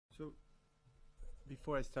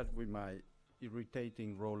Before I start with my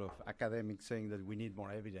irritating role of academic saying that we need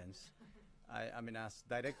more evidence, I mean, as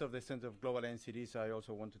director of the Center of Global NCDs, I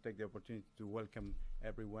also want to take the opportunity to welcome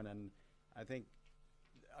everyone. And I think,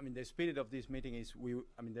 I mean, the spirit of this meeting is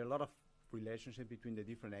there are a lot of relationships between the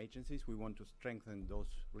different agencies. We want to strengthen those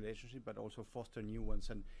relationships, but also foster new ones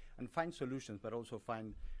and find solutions, but also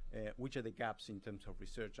find which are the gaps in terms of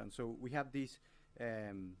research. And so we have this,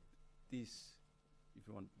 if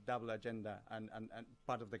you want, double agenda and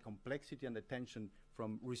part of the complexity and the tension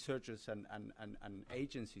from researchers and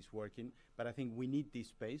agencies working. But I think we need this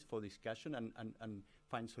space for discussion and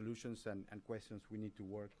find solutions and questions we need to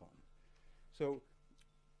work on. So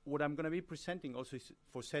what I'm going to be presenting also is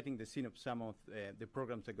for setting the scene of some of the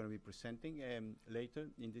programs I'm going to be presenting later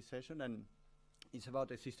in this session. And it's about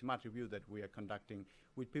a systematic review that we are conducting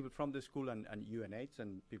with people from the school and UNH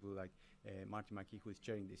and people like Martin McKee, who is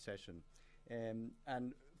chairing this session.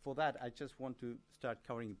 And for that, I just want to start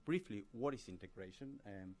covering briefly what is integration,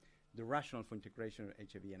 the rationale for integration of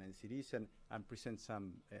HIV and NCDs, and present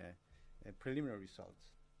some preliminary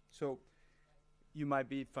results. So you might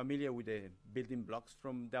be familiar with the building blocks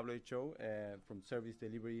from WHO, from service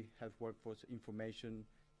delivery, health workforce, information,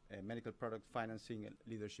 medical product financing,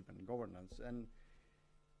 leadership, and governance. And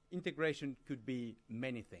integration could be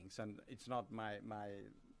many things, and it's not my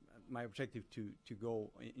objective to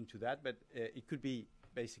go into that, but it could be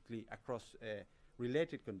basically across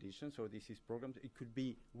related conditions or disease programs. It could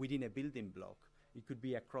be within a building block. It could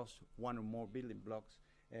be across one or more building blocks.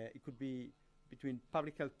 It could be between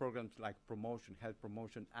public health programs like promotion, health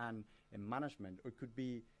promotion, and management, or it could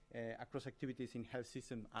be across activities in health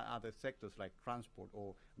system and other sectors like transport,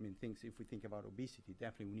 or I mean things. If we think about obesity,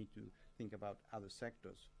 definitely we need to think about other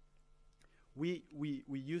sectors. We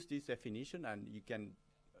use this definition, and you can,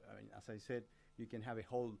 I mean, as I said, you can have a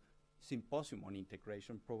whole symposium on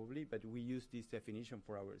integration probably, but we use this definition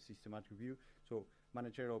for our systematic review. So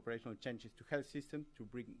managerial operational changes to health systems to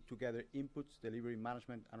bring together inputs, delivery,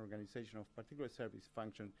 management, and organization of particular service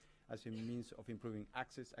function as a means of improving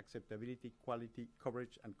access, acceptability, quality,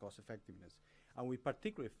 coverage, and cost effectiveness. And we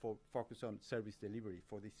particularly focus on service delivery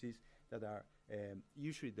for diseases that are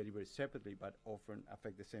usually delivered separately, but often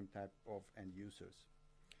affect the same type of end users.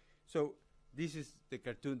 So this is the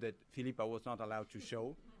cartoon that Philippa was not allowed to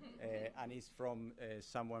show, and it's from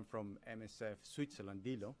someone from MSF Switzerland,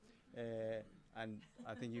 Dilo, and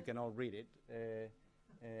I think you can all read it.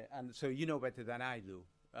 And so you know better than I do,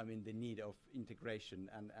 I mean, the need of integration,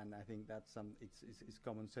 and I think that's it's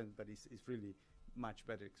common sense, but it's really much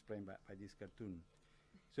better explained by this cartoon.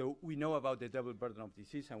 So we know about the double burden of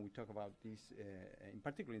disease, and we talk about this in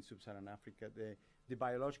particular in sub-Saharan Africa, the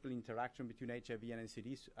biological interaction between HIV and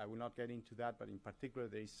NCDs. I will not get into that, but in particular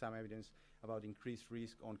there is some evidence about increased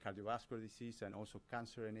risk on cardiovascular disease and also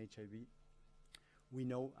cancer and HIV. We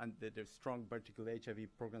know that there's strong vertical HIV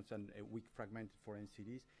programs and weak fragmented for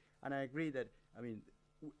NCDs. And I agree that, I mean,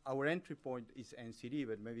 our entry point is NCD,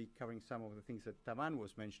 but maybe covering some of the things that Taman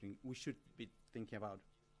was mentioning, we should be thinking about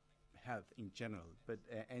health in general, but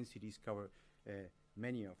NCDs cover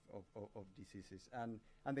many of diseases and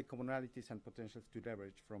the commonalities and potentials to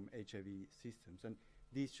leverage from HIV systems. And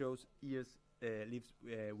this shows years lives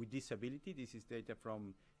with disability. This is data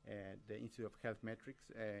from the Institute of Health Metrics,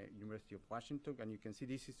 University of Washington, and you can see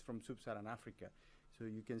this is from sub-Saharan Africa. So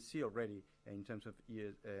you can see already in terms of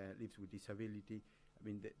years lives with disability, I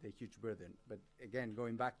mean, the huge burden. But again,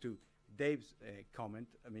 going back to Dave's comment,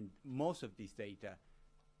 I mean, most of this data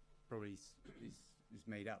probably is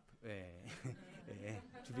made up.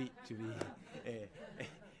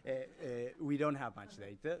 We don't have much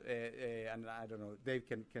data, and I don't know. Dave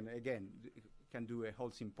can do a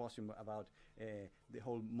whole symposium about the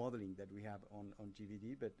whole modeling that we have on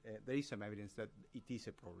GVD, but there is some evidence that it is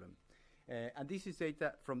a problem. And this is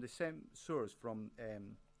data from the same source, from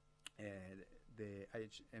the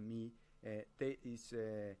IHME. There is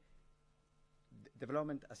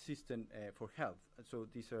development assistance for health. So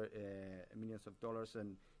these are millions of dollars,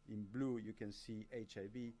 and in blue you can see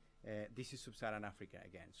HIV. This is sub-Saharan Africa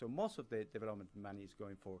again. So most of the development money is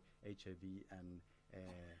going for HIV and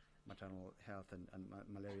maternal health and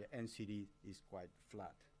malaria. NCD is quite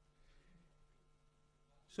flat.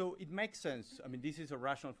 So it makes sense. I mean, this is a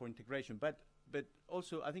rationale for integration, but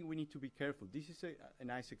also I think we need to be careful. This is a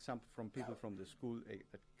nice example from people from the school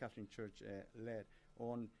that Kathleen Church led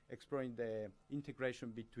on exploring the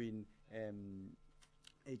integration between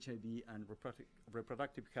HIV and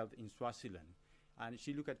reproductive health in Swaziland. And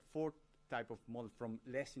she looked at 4 types of models, from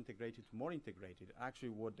less integrated to more integrated. Actually,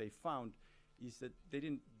 what they found is that they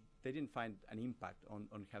didn't find an impact on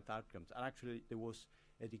health outcomes. And actually, there was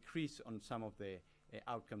a decrease on some of the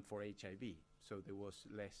outcome for HIV. So there was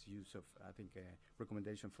less use of, I think,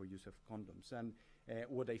 recommendation for use of condoms. And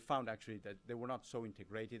what they found actually that they were not so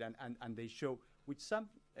integrated, and they show with some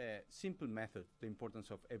simple method the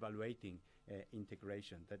importance of evaluating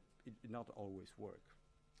integration, that it not always work.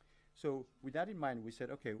 So with that in mind, we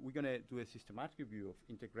said, okay, we're going to do a systematic review of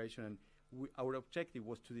integration, and our objective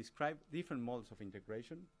was to describe different models of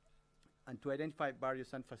integration and to identify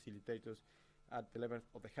barriers and facilitators at the level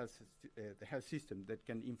of the health system that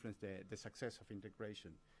can influence the success of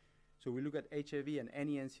integration. So we look at HIV and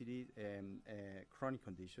any NCD chronic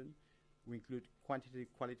condition. We include quantitative,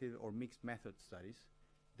 qualitative, or mixed method studies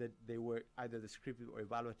that they were either descriptive or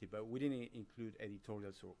evaluative, but we didn't include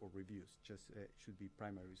editorials or reviews, just should be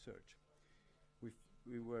primary research.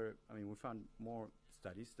 We found more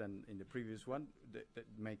studies than in the previous one that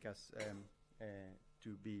make us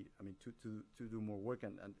to do more work,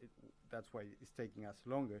 and that's why it's taking us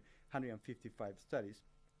longer, 155 studies.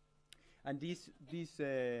 And this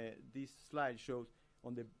slide shows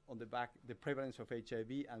on the back the prevalence of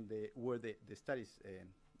HIV and where the studies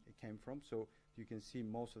came from. So you can see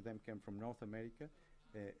most of them came from North America,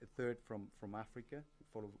 a third from Africa,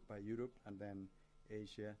 followed by Europe, and then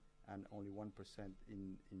Asia, and only 1%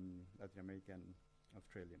 in Latin America and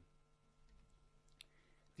Australia.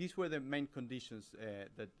 These were the main conditions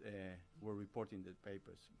that were reported in the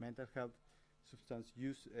papers: mental health, substance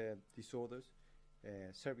use disorders,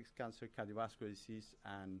 cervix cancer, cardiovascular disease,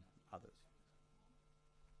 and others.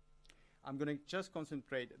 I'm going to just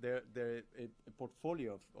concentrate a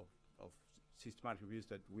portfolio of systematic reviews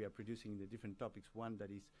that we are producing in the different topics. One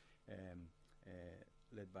that is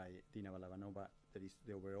led by Dina Balabanova, that is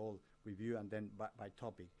the overall review, and then by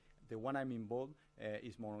topic. The one I'm involved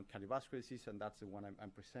is more on cardiovascular disease, and that's the one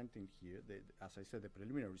I'm presenting here. As I said, the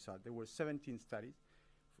preliminary result. There were 17 studies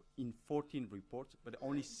in 14 reports, but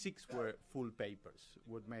only 6 were full papers,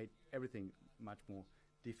 what made everything much more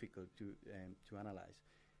difficult to analyze.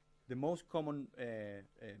 The most common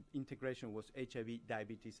integration was HIV,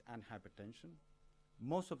 diabetes, and hypertension.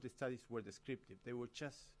 Most of the studies were descriptive. They were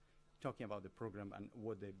just talking about the program and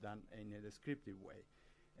what they've done in a descriptive way.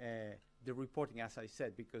 The reporting, as I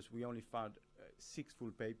said, because we only found 6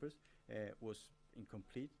 full papers, was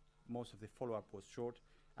incomplete. Most of the follow-up was short,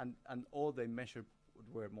 and all they measured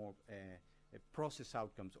were more process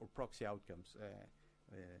outcomes or proxy outcomes,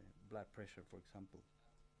 blood pressure, for example.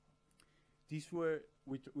 These were,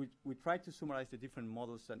 we tried to summarize the different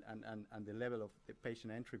models and the level of the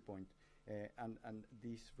patient entry point, and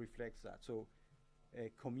this reflects that. So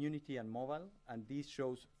community and mobile, and this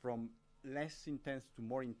shows from less intense to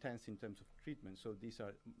more intense in terms of treatment. So these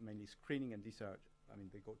are mainly screening, and these are,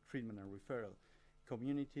 they go treatment and referral.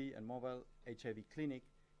 Community and mobile, HIV clinic,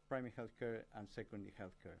 primary healthcare, and secondary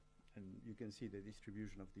healthcare. And you can see the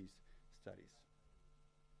distribution of these studies.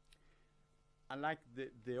 Unlike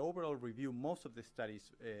the overall review, most of the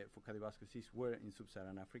studies for cardiovascular disease were in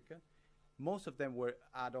sub-Saharan Africa. Most of them were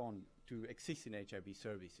add-on to existing HIV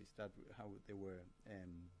services. That's how they were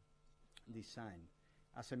designed.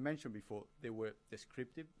 As I mentioned before, they were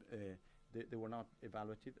descriptive. They were not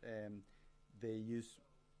evaluative. They used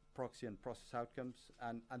proxy and process outcomes,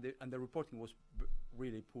 and the reporting was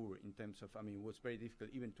really poor in terms of, it was very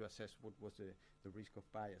difficult even to assess what was the risk of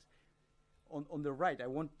bias. On the right,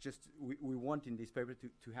 we want in this paper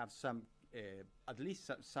to have some, at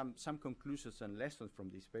least some conclusions and lessons from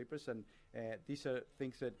these papers, and these are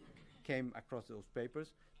things that came across those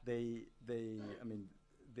papers. The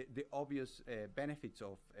obvious benefits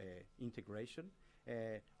of integration,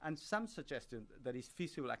 and some suggestion that is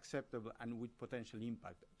feasible, acceptable, and with potential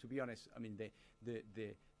impact. To be honest,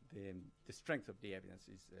 the strength of the evidence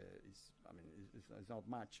is not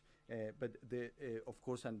much, but of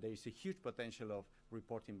course, and there is a huge potential of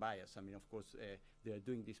reporting bias. Of course, they are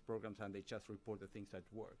doing these programs and they just report the things that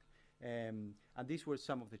work. And these were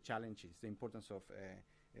some of the challenges: the importance of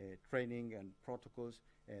training and protocols,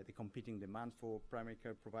 the competing demand for primary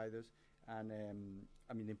care providers, and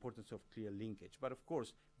the importance of clear linkage. But of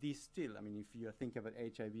course, these still, if you think about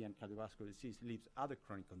HIV and cardiovascular disease, leaves other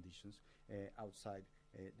chronic conditions outside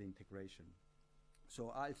the integration.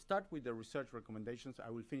 So I'll start with the research recommendations. I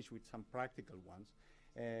will finish with some practical ones.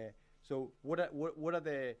 So what are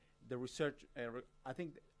the research? I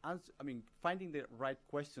think finding the right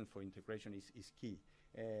questions for integration is key.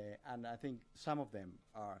 And I think some of them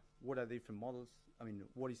are: what are the different models?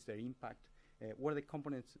 What is their impact? What are the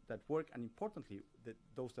components that work? And importantly,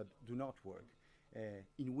 those that do not work.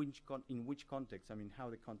 In which context? How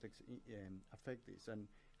the context affect this, and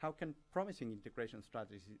how can promising integration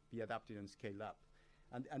strategies be adapted and scaled up?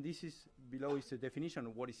 And this is below is a definition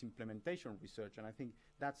of what is implementation research, and I think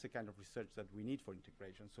that's the kind of research that we need for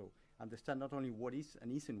integration. So understand not only what is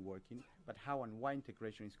and isn't working, but how and why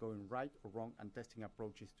integration is going right or wrong, and testing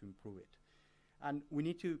approaches to improve it. And we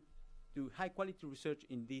need to do high quality research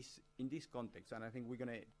in this context, and I think we're going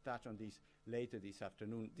to touch on this later this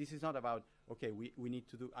afternoon. This is not about, okay, we need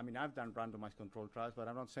to do, I mean, I've done randomized controlled trials, but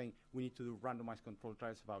I'm not saying we need to do randomized controlled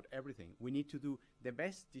trials about everything. We need to do the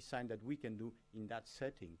best design that we can do in that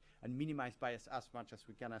setting and minimize bias as much as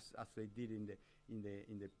we can, as they did in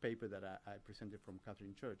the paper that I presented from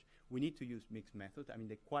Catherine Church. We need to use mixed methods. I mean,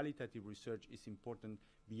 the qualitative research is important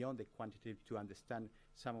beyond the quantitative to understand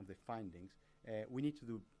some of the findings. We need to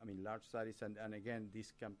do, I mean, large studies, and again,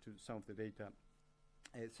 this comes to some of the data,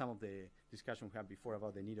 some of the discussion we had before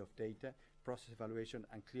about the need of data, process evaluation,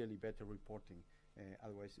 and clearly better reporting.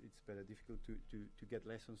 Otherwise, it's very difficult to get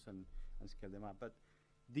lessons and scale them up. But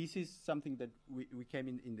this is something that we came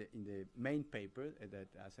in the main paper that,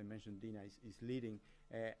 as I mentioned, Dina is leading,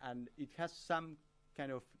 and it has some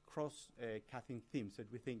kind of cross-cutting themes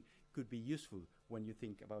that we think could be useful when you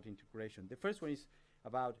think about integration. The first one is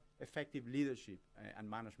about effective leadership and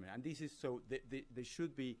management, and this is so there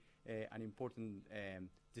should be an important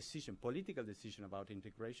decision, political decision about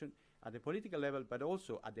integration at the political level, but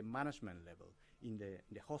also at the management level in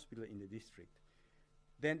the hospital, in the district.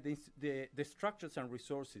 Then the structures and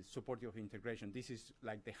resources supportive of integration. This is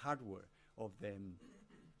like the hardware of the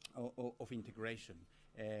of integration.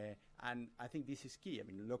 And I think this is key. I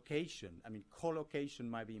mean, location, I mean, co-location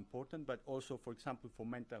might be important, but also, for example, for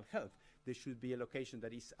mental health, there should be a location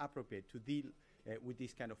that is appropriate to deal with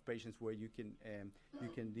these kind of patients, where you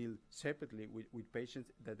can deal separately with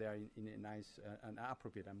patients that they are in a nice and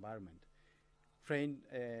appropriate environment. Train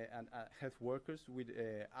and health workers with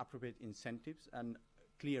appropriate incentives and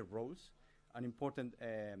clear roles. An important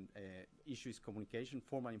issue is communication,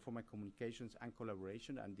 formal and informal communications and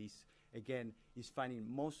collaboration, and this again is finding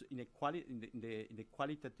most in the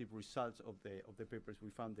qualitative results of the papers we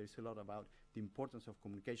found. There's a lot about the importance of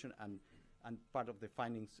communication, and part of the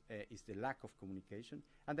findings is the lack of communication.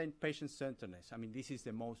 And then patient-centeredness. I mean, this is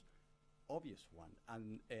the most obvious one,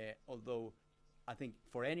 and although I think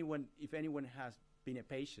for anyone, if anyone has been a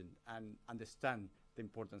patient and understand the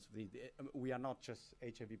importance of this, we are not just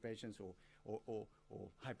HIV patients or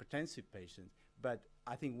hypertensive patients, but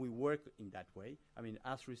I think we work in that way. I mean,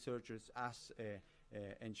 as researchers, as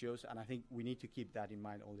NGOs, and I think we need to keep that in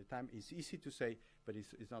mind all the time. It's easy to say, but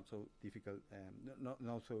it's not so difficult,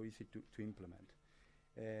 not so easy to implement.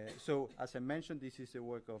 So, as I mentioned, this is the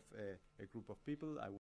work of a group of people.